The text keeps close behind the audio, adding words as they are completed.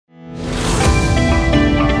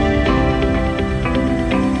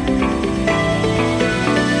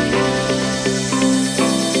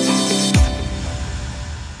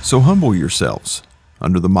So humble yourselves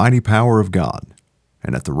under the mighty power of God,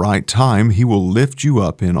 and at the right time He will lift you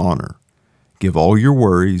up in honor. Give all your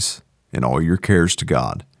worries and all your cares to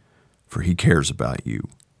God, for He cares about you.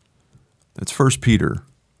 That's 1 Peter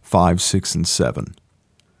 5, 6, and 7.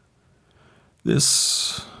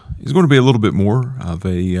 This is going to be a little bit more of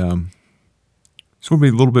it's going to be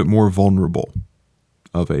a little bit more vulnerable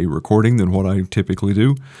of a recording than what I typically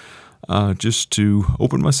do, just to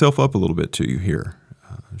open myself up a little bit to you here.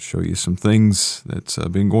 Show you some things that's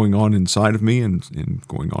been going on inside of me and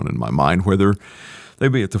going on in my mind, whether they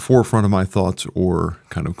be at the forefront of my thoughts or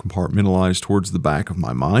kind of compartmentalized towards the back of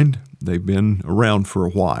my mind. They've been around for a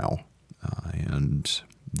while, and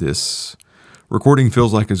this recording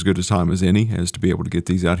feels like as good a time as any as to be able to get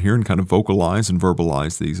these out here and kind of vocalize and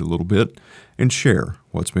verbalize these a little bit and share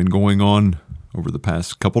what's been going on over the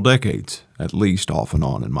past couple decades, at least off and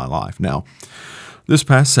on in my life. Now, this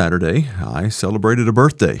past Saturday, I celebrated a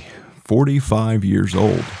birthday, 45 years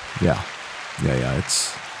old. Yeah,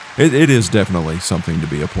 it is definitely something to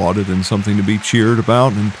be applauded and something to be cheered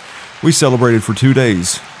about, and we celebrated for 2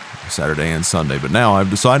 days, Saturday and Sunday, but now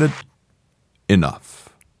I've decided enough.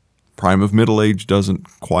 Prime of middle age doesn't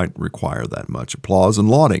quite require that much applause and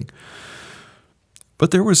lauding.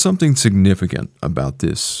 But there was something significant about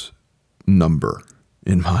this number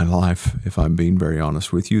in my life, if I'm being very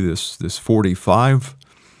honest with you. This 45,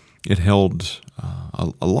 it held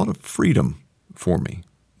a lot of freedom for me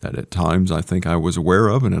that at times I think I was aware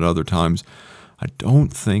of, and at other times I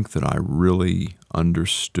don't think that I really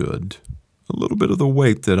understood a little bit of the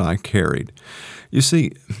weight that I carried. You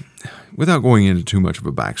see, without going into too much of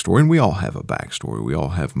a backstory, and we all have a backstory, we all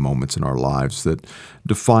have moments in our lives that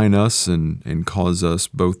define us and cause us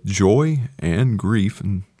both joy and grief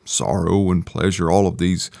and sorrow and pleasure, all of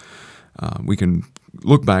these. We can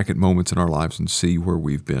look back at moments in our lives and see where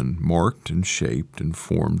we've been marked and shaped and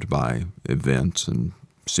formed by events and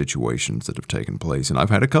situations that have taken place. And I've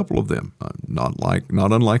had a couple of them, not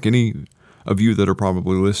unlike any of you that are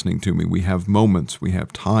probably listening to me. We have moments, we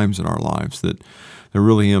have times in our lives that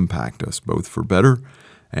really impact us, both for better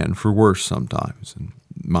and for worse sometimes. And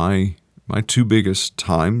my two biggest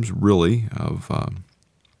times really of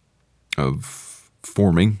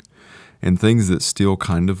forming and things that still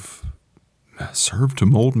kind of serve to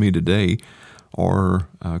mold me today are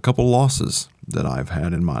a couple losses that I've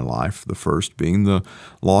had in my life. The first being the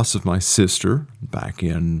loss of my sister back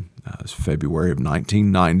in February of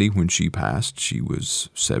 1990 when she passed. She was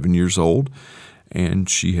 7 years old, and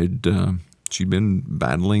she'd been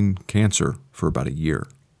battling cancer for about a year,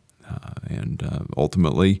 and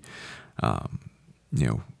ultimately,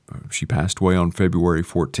 she passed away on February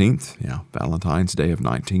 14th, Valentine's Day of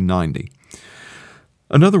 1990.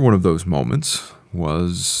 Another one of those moments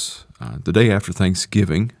was the day after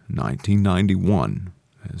Thanksgiving, 1991,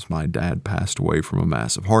 as my dad passed away from a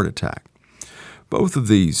massive heart attack. Both of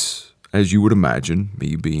these, as you would imagine,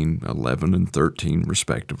 me being 11 and 13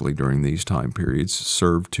 respectively during these time periods,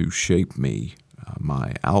 served to shape me,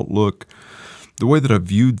 my outlook, the way that I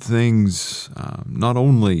viewed things, not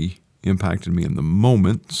only impacted me in the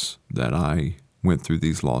moments that I went through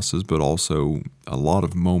these losses, but also a lot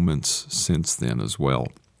of moments since then as well.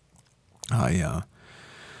 And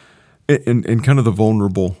kind of the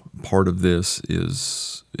vulnerable part of this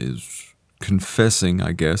is confessing,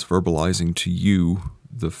 I guess, verbalizing to you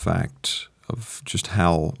the fact of just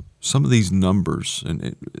how some of these numbers and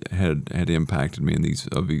it had impacted me in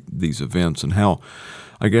these events, and how,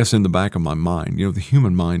 I guess, in the back of my mind, the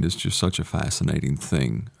human mind is just such a fascinating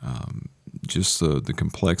thing. Just the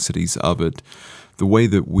complexities of it, the way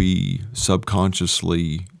that we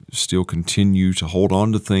subconsciously still continue to hold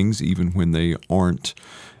on to things even when they aren't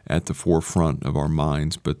at the forefront of our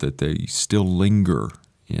minds, but that they still linger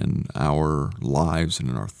in our lives and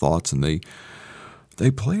in our thoughts, and they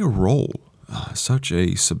play a role, such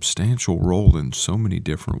a substantial role in so many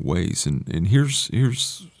different ways. And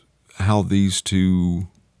here's how these two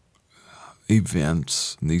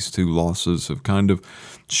events and these two losses have kind of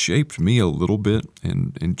shaped me a little bit,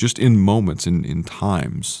 and just in moments, in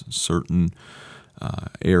times, certain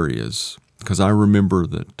areas. Because I remember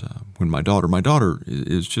that when my daughter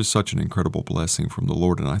is just such an incredible blessing from the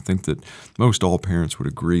Lord, and I think that most all parents would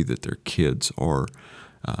agree that their kids are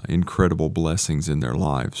incredible blessings in their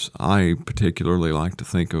lives. I particularly like to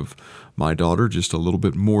think of my daughter just a little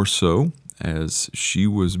bit more so, as she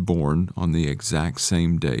was born on the exact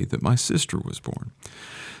same day that my sister was born.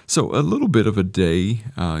 So a little bit of a day,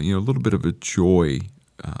 a little bit of a joy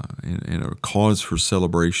and a cause for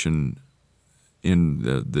celebration in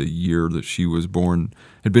the year that she was born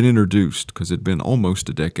had been introduced, because it had been almost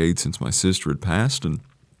a decade since my sister had passed, and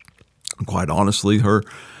quite honestly, her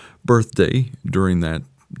birthday during that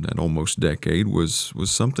almost decade was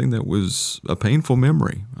something that was a painful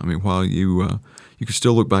memory. I mean, while you could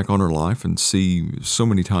still look back on her life and see so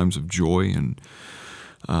many times of joy and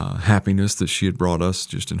happiness that she had brought us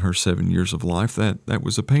just in her 7 years of life, that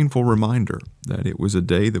was a painful reminder that it was a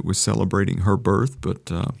day that was celebrating her birth, but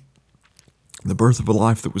the birth of a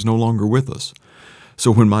life that was no longer with us.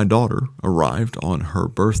 So when my daughter arrived on her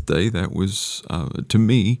birthday, that was, to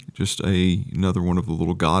me, just another one of the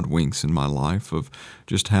little God winks in my life of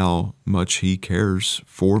just how much He cares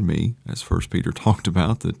for me, as First Peter talked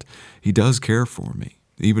about, that He does care for me.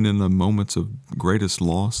 Even in the moments of greatest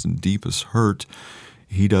loss and deepest hurt,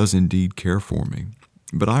 He does indeed care for me.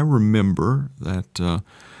 But I remember that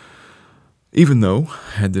even though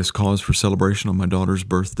I had this cause for celebration on my daughter's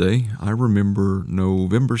birthday, I remember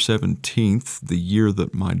November 17th, the year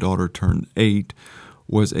that my daughter turned 8,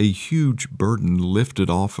 was a huge burden lifted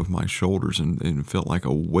off of my shoulders and felt like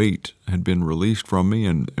a weight had been released from me,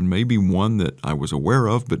 and maybe one that I was aware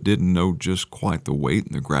of but didn't know just quite the weight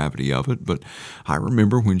and the gravity of it. But I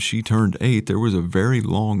remember when she turned 8, there was a very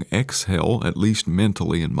long exhale, at least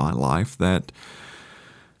mentally in my life, that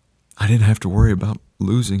I didn't have to worry about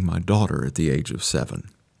losing my daughter at the age of 7,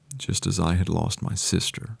 just as I had lost my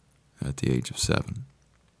sister at the age of 7.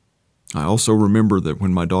 I also remember that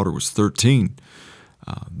when my daughter was 13,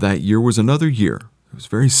 that year was another year. It was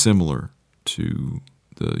very similar to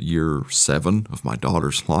the year 7 of my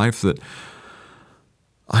daughter's life, that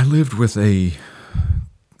I lived with a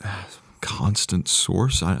constant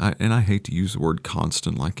source. And I hate to use the word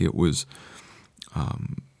constant like it was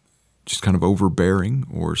just kind of overbearing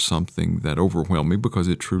or something that overwhelmed me, because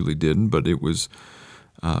it truly didn't, but it was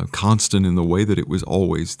constant in the way that it was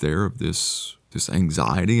always there, of this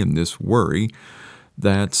anxiety and this worry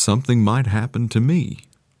that something might happen to me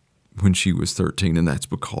when she was 13, and that's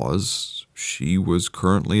because she was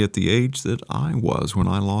currently at the age that I was when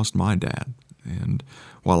I lost my dad. And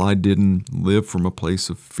while I didn't live from a place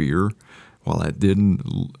of fear, while that didn't,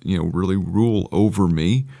 really rule over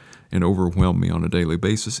me and overwhelm me on a daily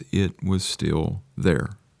basis, it was still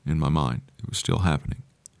there in my mind. It was still happening.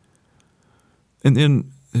 And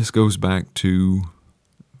then this goes back to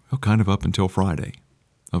kind of up until Friday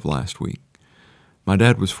of last week. My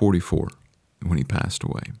dad was 44 when he passed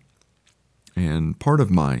away. And part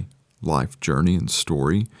of my life journey and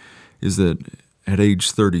story is that at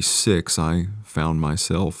age 36, I found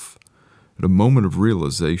myself at a moment of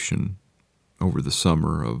realization over the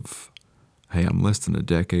summer of, hey, I'm less than a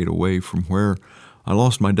decade away from where I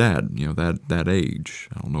lost my dad, that age.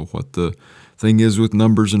 I don't know what the thing is with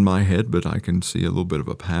numbers in my head, but I can see a little bit of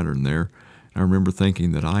a pattern there. And I remember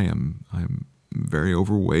thinking that I'm very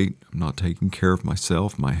overweight. I'm not taking care of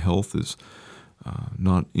myself. My health is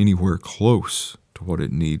not anywhere close to what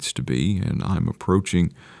it needs to be, and I'm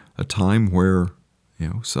approaching a time where,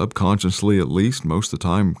 subconsciously at least, most of the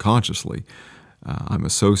time consciously, I'm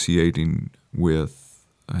associating with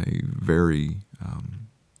a very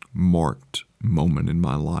marked moment in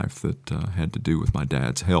my life that had to do with my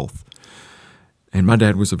dad's health. And my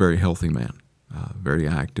dad was a very healthy man, very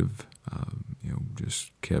active,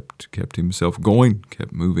 just kept himself going,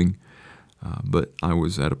 kept moving. But I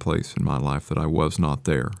was at a place in my life that I was not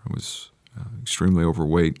there. I was extremely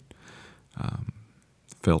overweight,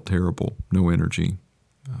 felt terrible, no energy.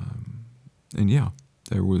 And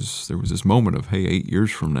there was this moment of, hey, 8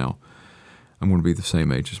 years from now, I'm going to be the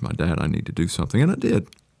same age as my dad. I need to do something. And I did.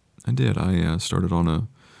 I started on a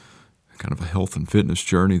kind of a health and fitness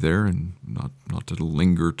journey there, and not to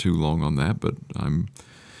linger too long on that, but I'm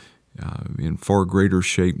in far greater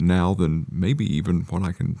shape now than maybe even what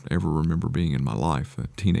I can ever remember being in my life,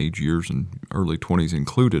 teenage years and early 20s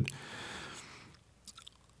included.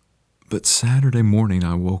 But Saturday morning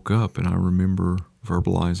I woke up and I remember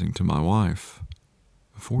verbalizing to my wife,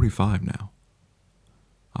 I'm 45 now.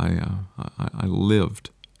 I lived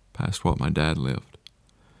past what my dad lived.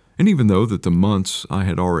 And even though that the months, I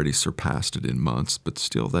had already surpassed it in months, but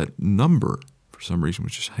still that number, for some reason,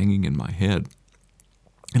 was just hanging in my head.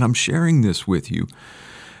 And I'm sharing this with you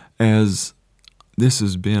as this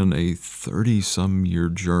has been a 30-some year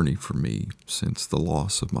journey for me since the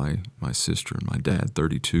loss of my sister and my dad.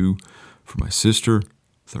 32 for my sister,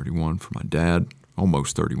 31 for my dad,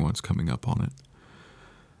 almost 31's coming up on it.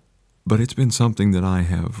 But it's been something that I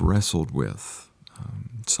have wrestled with.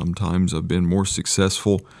 Sometimes I've been more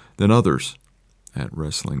successful than others at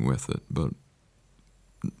wrestling with it, but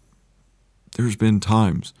there's been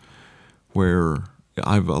times where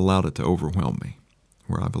I've allowed it to overwhelm me,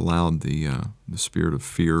 where I've allowed the spirit of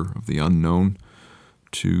fear of the unknown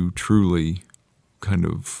to truly kind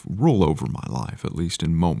of rule over my life, at least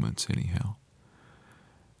in moments anyhow.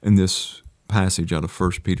 In this passage out of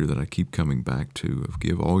 1 Peter that I keep coming back to, of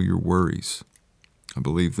give all your worries, I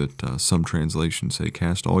believe that some translations say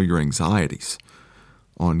cast all your anxieties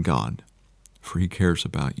on God, for He cares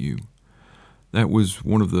about you. That was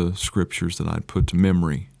one of the scriptures that I'd put to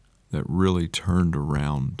memory that really turned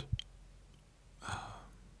around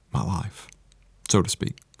my life, so to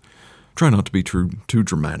speak. Try not to be too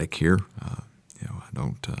dramatic here. I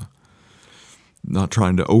don't, not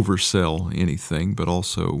trying to oversell anything, but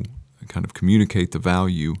also kind of communicate the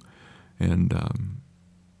value and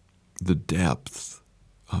the depth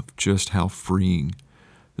of just how freeing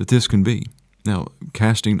that this can be. Now,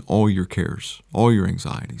 casting all your cares, all your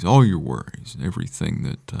anxieties, all your worries,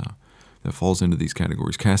 everything that falls into these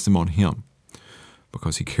categories, cast them on Him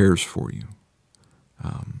because He cares for you.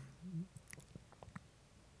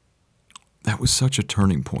 That was such a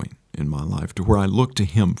turning point in my life to where I looked to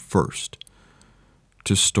Him first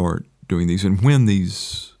to start doing these. And when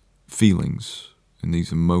these feelings and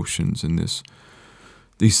these emotions and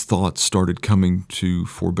these thoughts started coming to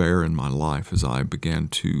forbear in my life as I began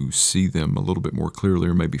to see them a little bit more clearly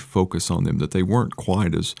or maybe focus on them, that they weren't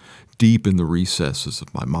quite as deep in the recesses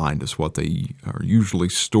of my mind as what they are usually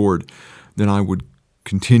stored, then I would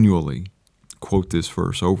continually quote this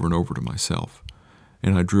verse over and over to myself.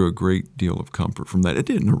 And I drew a great deal of comfort from that. It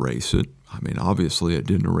didn't erase it. I mean, obviously it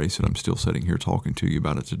didn't erase it. I'm still sitting here talking to you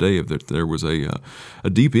about it today. That there was a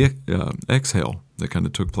deep exhale that kind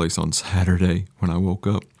of took place on Saturday when I woke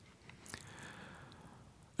up.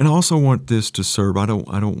 And I also want this to serve. I don't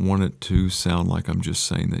want it to sound like I'm just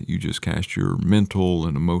saying that you just cast your mental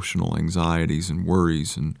and emotional anxieties and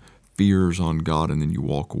worries and fears on God and then you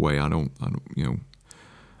walk away. I don't.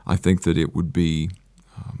 I think that it would be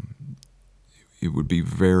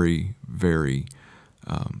very, very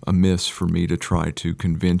amiss for me to try to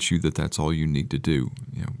convince you that that's all you need to do.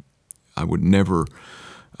 I would never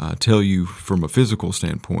tell you from a physical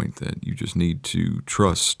standpoint that you just need to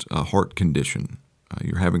trust a heart condition.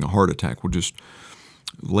 You're having a heart attack. Well, just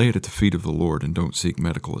lay it at the feet of the Lord and don't seek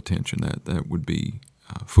medical attention. That would be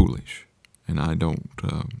foolish. And I don't.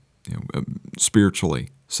 Spiritually,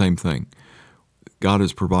 same thing. God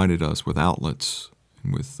has provided us with outlets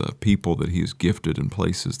and with people that He has gifted and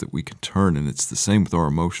places that we can turn, and it's the same with our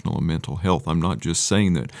emotional and mental health. I'm not just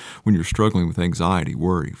saying that when you're struggling with anxiety,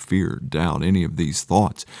 worry, fear, doubt, any of these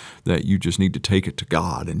thoughts, that you just need to take it to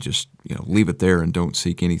God and just leave it there and don't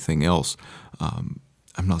seek anything else. I'm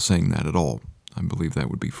not saying that at all. I believe that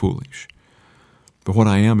would be foolish. But what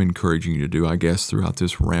I am encouraging you to do, I guess, throughout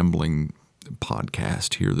this rambling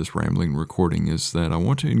podcast here, this rambling recording, is that I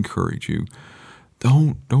want to encourage you.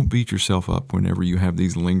 Don't beat yourself up whenever you have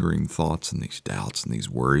these lingering thoughts and these doubts and these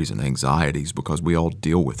worries and anxieties, because we all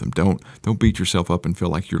deal with them. Don't beat yourself up and feel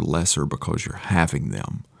like you're lesser because you're having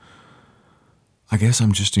them. I guess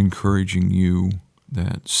I'm just encouraging you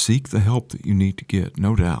that seek the help that you need to get,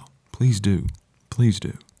 no doubt. Please do. Please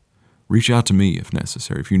do. Reach out to me if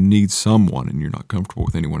necessary. If you need someone and you're not comfortable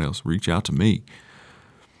with anyone else, reach out to me.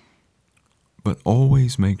 But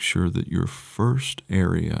always make sure that your first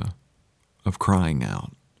area of crying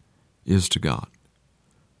out is to God.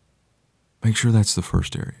 Make sure that's the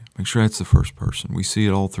first area. Make sure that's the first person. We see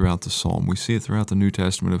it all throughout the Psalm. We see it throughout the New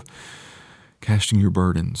Testament of casting your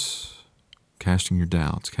burdens, casting your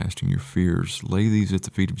doubts, casting your fears. Lay these at the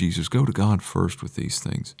feet of Jesus. Go to God first with these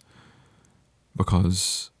things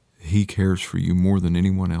because He cares for you more than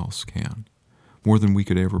anyone else can, more than we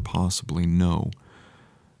could ever possibly know.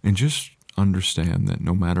 And just understand that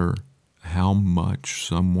no matter how much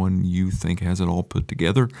someone you think has it all put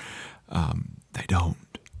together, they don't.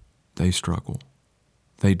 They struggle.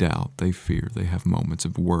 They doubt. They fear. They have moments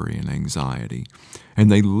of worry and anxiety.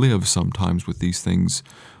 And they live sometimes with these things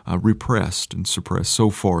repressed and suppressed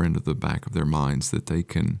so far into the back of their minds that they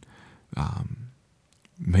can,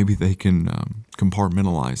 maybe they can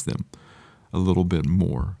compartmentalize them a little bit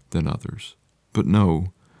more than others. But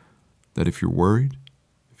know that if you're worried,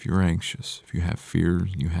 if you're anxious, if you have fears,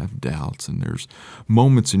 you have doubts, and there's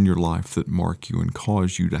moments in your life that mark you and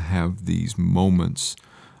cause you to have these moments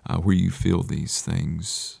where you feel these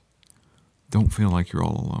things, don't feel like you're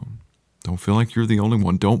all alone. Don't feel like you're the only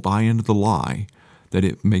one. Don't buy into the lie that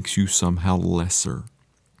it makes you somehow lesser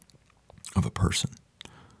of a person,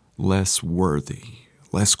 less worthy,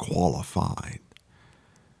 less qualified.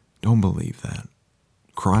 Don't believe that.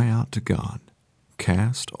 Cry out to God.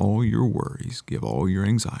 Cast all your worries, give all your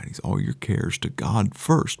anxieties, all your cares to God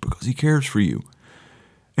first because He cares for you.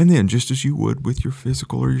 And then, just as you would with your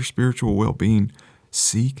physical or your spiritual well-being,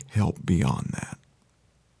 seek help beyond that.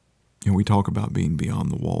 And we talk about being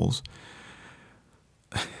beyond the walls.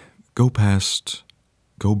 Go beyond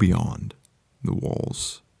the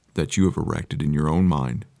walls that you have erected in your own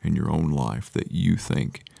mind, in your own life, that you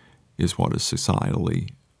think is what is societally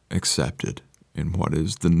accepted and what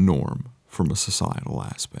is the norm from a societal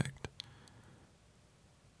aspect.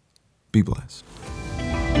 Be blessed.